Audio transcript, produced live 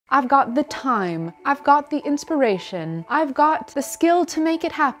I've got the time. I've got the inspiration. I've got the skill to make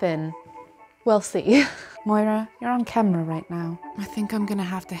it happen. We'll see. Moira, you're on camera right now. I think I'm gonna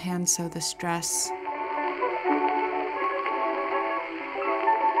have to hand sew this dress.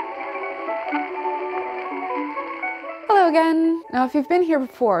 Hello again. Now, if you've been here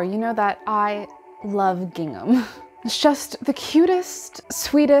before, you know that I love gingham. It's just the cutest,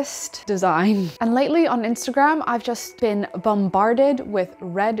 sweetest design. And lately on Instagram, I've just been bombarded with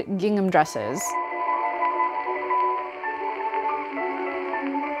red gingham dresses.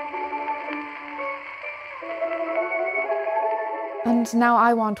 And now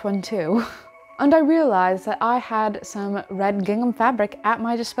I want one too. And I realized that I had some red gingham fabric at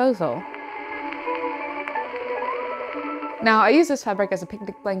my disposal. Now, I use this fabric as a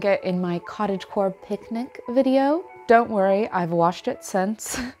picnic blanket in my cottagecore picnic video. Don't worry, I've washed it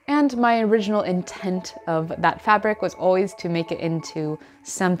since. And my original intent of that fabric was always to make it into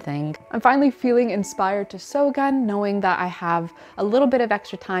something. I'm finally feeling inspired to sew again, knowing that I have a little bit of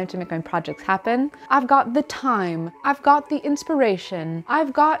extra time to make my projects happen. I've got the time, I've got the inspiration,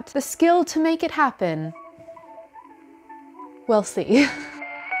 I've got the skill to make it happen. We'll see.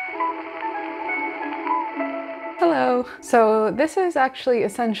 Hello. So this is actually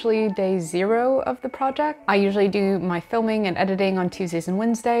essentially day 0 of the project. I usually do my filming and editing on Tuesdays and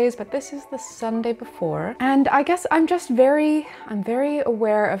Wednesdays, but this is the Sunday before. And I guess I'm very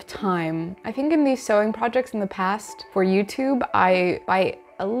aware of time. I think in these sewing projects in the past for YouTube, I bite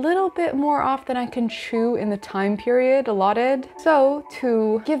a little bit more off than I can chew in the time period allotted. So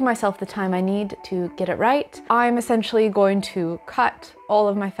to give myself the time I need to get it right, I'm essentially going to cut all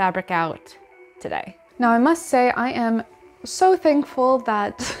of my fabric out today. Now, I must say I am so thankful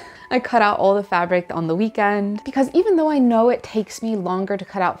that I cut out all the fabric on the weekend, because even though I know it takes me longer to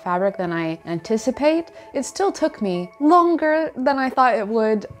cut out fabric than I anticipate, it still took me longer than I thought it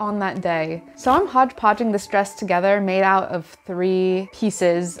would on that day. So I'm hodgepodging this dress together, made out of 3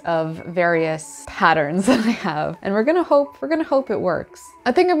 pieces of various patterns that I have. And we're gonna hope it works.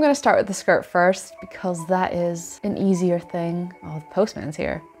 I think I'm gonna start with the skirt first, because that is an easier thing. Oh, the postman's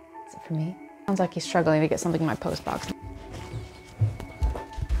here. Is it for me? Sounds like he's struggling to get something in my post box.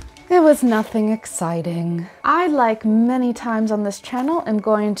 It was nothing exciting. I, like many times on this channel, am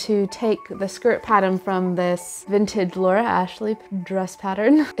going to take the skirt pattern from this vintage Laura Ashley dress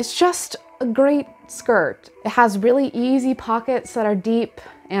pattern. It's just a great skirt. It has really easy pockets that are deep,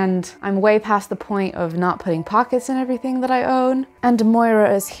 and I'm way past the point of not putting pockets in everything that I own. And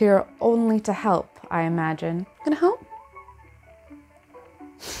Moira is here only to help, I imagine. Gonna help?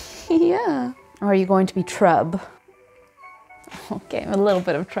 Yeah. Or are you going to be Trub? Okay, a little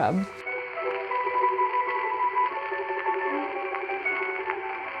bit of Trub.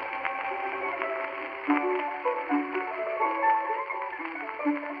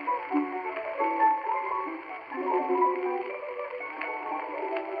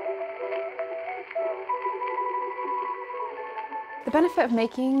 The benefit of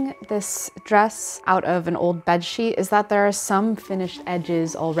making this dress out of an old bed sheet is that there are some finished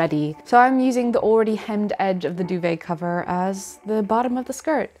edges already. So I'm using the already hemmed edge of the duvet cover as the bottom of the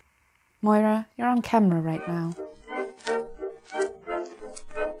skirt. Moira, you're on camera right now.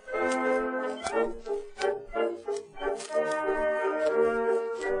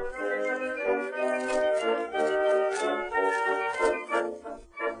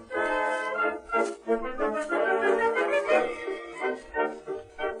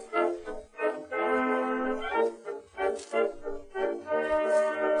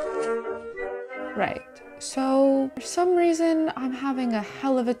 Right, so for some reason I'm having a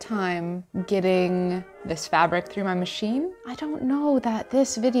hell of a time getting this fabric through my machine. I don't know that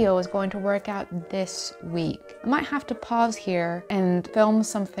this video is going to work out this week. I might have to pause here and film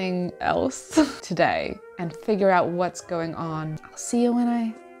something else today and figure out what's going on. I'll see you when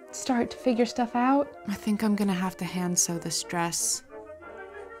I start to figure stuff out. I think I'm gonna have to hand sew this dress.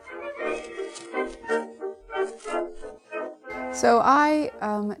 So I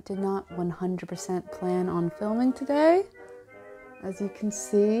did not 100% plan on filming today. As you can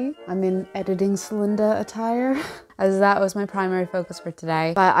see, I'm in editing Celinda attire, as that was my primary focus for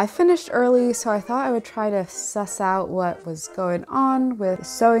today. But I finished early, so I thought I would try to suss out what was going on with the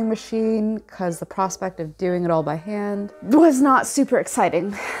sewing machine, because the prospect of doing it all by hand was not super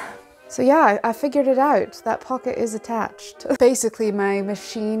exciting. So yeah, I figured it out. That pocket is attached. Basically, my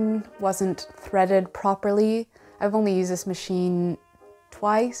machine wasn't threaded properly. I've only used this machine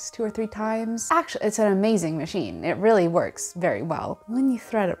twice, 2 or 3 times. Actually, it's an amazing machine. It really works very well when you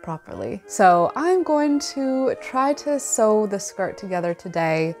thread it properly. So I'm going to try to sew the skirt together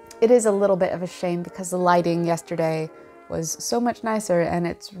today. It is a little bit of a shame because the lighting yesterday was so much nicer, and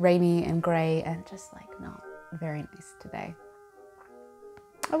it's rainy and gray and just like not very nice today.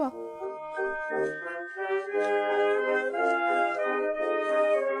 Oh well.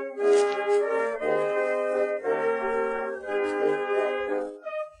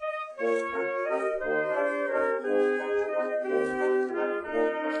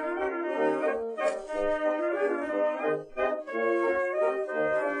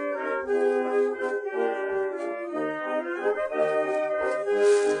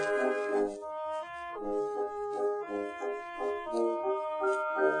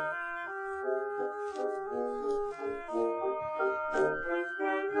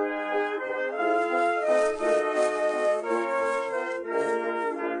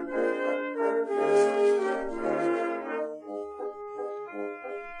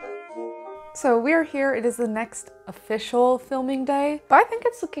 So we're here, it is the next official filming day, but I think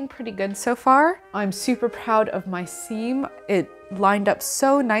it's looking pretty good so far. I'm super proud of my seam. It lined up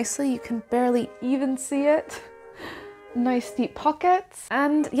so nicely, you can barely even see it. Nice deep pockets.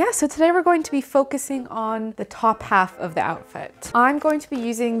 And yeah, so today we're going to be focusing on the top half of the outfit. I'm going to be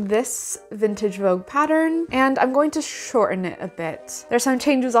using this vintage Vogue pattern, and I'm going to shorten it a bit. There's some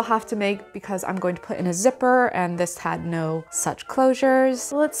changes I'll have to make because I'm going to put in a zipper, and this had no such closures.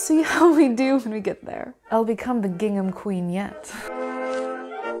 So let's see how we do when we get there. I'll become the gingham queen yet.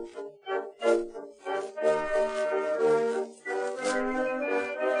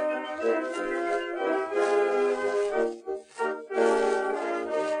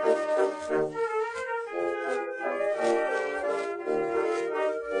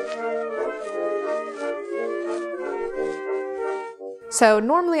 So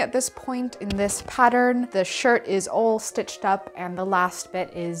normally at this point in this pattern, the shirt is all stitched up and the last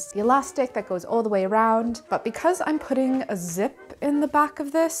bit is the elastic that goes all the way around. But because I'm putting a zip in the back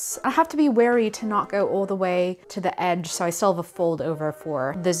of this, I have to be wary to not go all the way to the edge, so I still have a fold over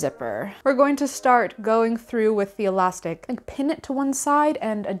for the zipper. We're going to start going through with the elastic, like pin it to one side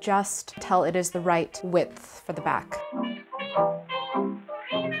and adjust until it is the right width for the back.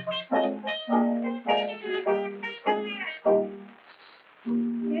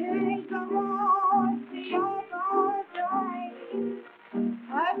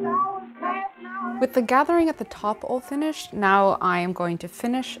 With the gathering at the top all finished, now I am going to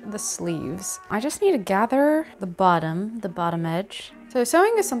finish the sleeves. I just need to gather the bottom edge. So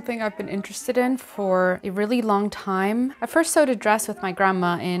sewing is something I've been interested in for a really long time. I first sewed a dress with my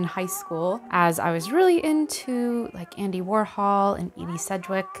grandma in high school as I was really into like Andy Warhol and Edie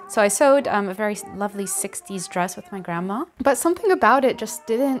Sedgwick. So I sewed a very lovely 60s dress with my grandma, but something about it just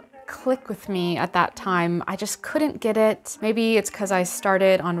didn't click with me at that time. I just couldn't get it. Maybe it's because I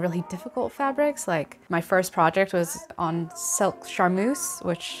started on really difficult fabrics. Like my first project was on silk charmeuse,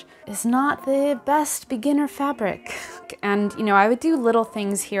 which is not the best beginner fabric. And you know, I would do little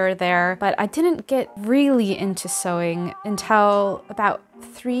things here or there, but I didn't get really into sewing until about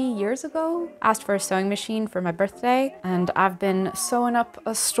 3 years ago. Asked for a sewing machine for my birthday, and I've been sewing up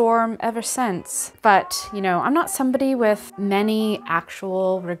a storm ever since. But you know, I'm not somebody with many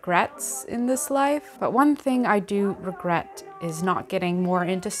actual regrets in this life, but one thing I do regret is not getting more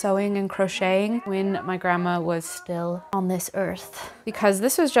into sewing and crocheting when my grandma was still on this earth, because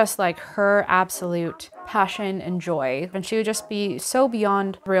this was just like her absolute passion and joy, and she would just be so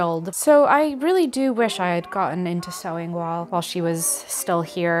beyond thrilled. So I really do wish I had gotten into sewing while she was still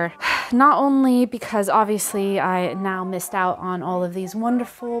here. Not only because obviously I now missed out on all of these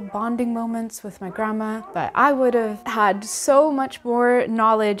wonderful bonding moments with my grandma, but I would have had so much more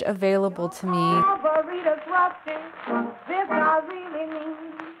knowledge available to me.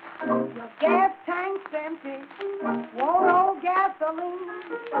 Your gas tank's empty, won't hold gasoline.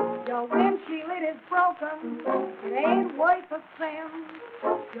 Your windshield is broken, it ain't worth a cent.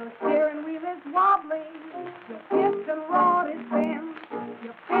 Your steering wheel is wobbly, your piston rod is bent.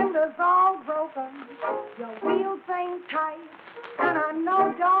 Your fender's all broken, your wheels ain't tight, and I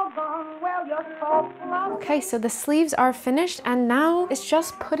know doggone well you're so fluffy. Okay, so the sleeves are finished, and now it's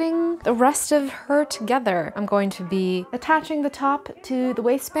just putting the rest of her together. I'm going to be attaching the top to the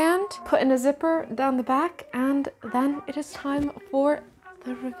waistband, putting a zipper down the back, and then it is time for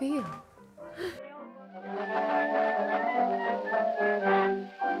the reveal.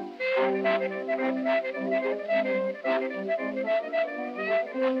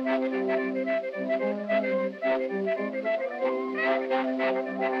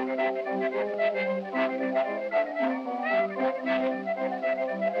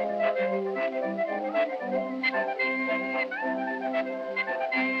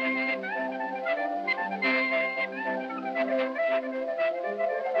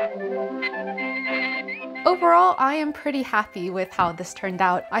 Overall, I am pretty happy with how this turned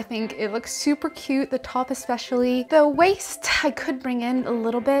out. I think it looks super cute, the top especially. The waist I could bring in a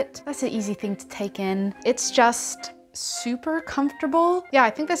little bit. That's an easy thing to take in. It's just super comfortable. Yeah, I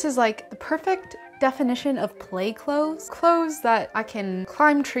think this is like the perfect definition of play clothes. Clothes that I can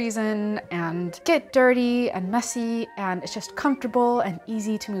climb trees in and get dirty and messy, and it's just comfortable and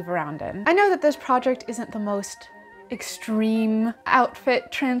easy to move around in. I know that this project isn't the most extreme outfit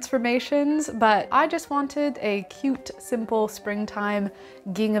transformations, but I just wanted a cute, simple springtime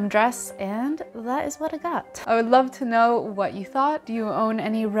gingham dress, and that is what I got. I would love to know what you thought. Do you own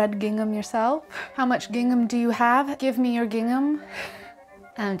any red gingham yourself? How much gingham do you have? Give me your gingham.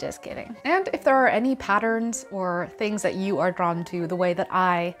 I'm just kidding. And if there are any patterns or things that you are drawn to the way that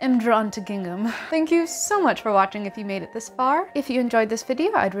I am drawn to gingham. Thank you so much for watching if you made it this far. If you enjoyed this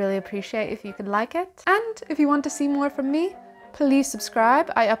video, I'd really appreciate if you could like it. And if you want to see more from me, please subscribe.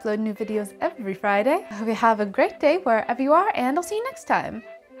 I upload new videos every Friday. I hope you have a great day wherever you are, and I'll see you next time.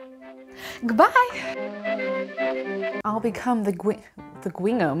 Goodbye! I'll become the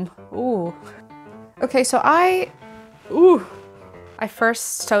gingham. Ooh. Okay, so I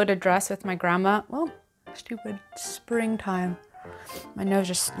first sewed a dress with my grandma. Well, stupid springtime. My nose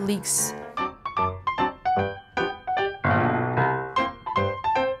just leaks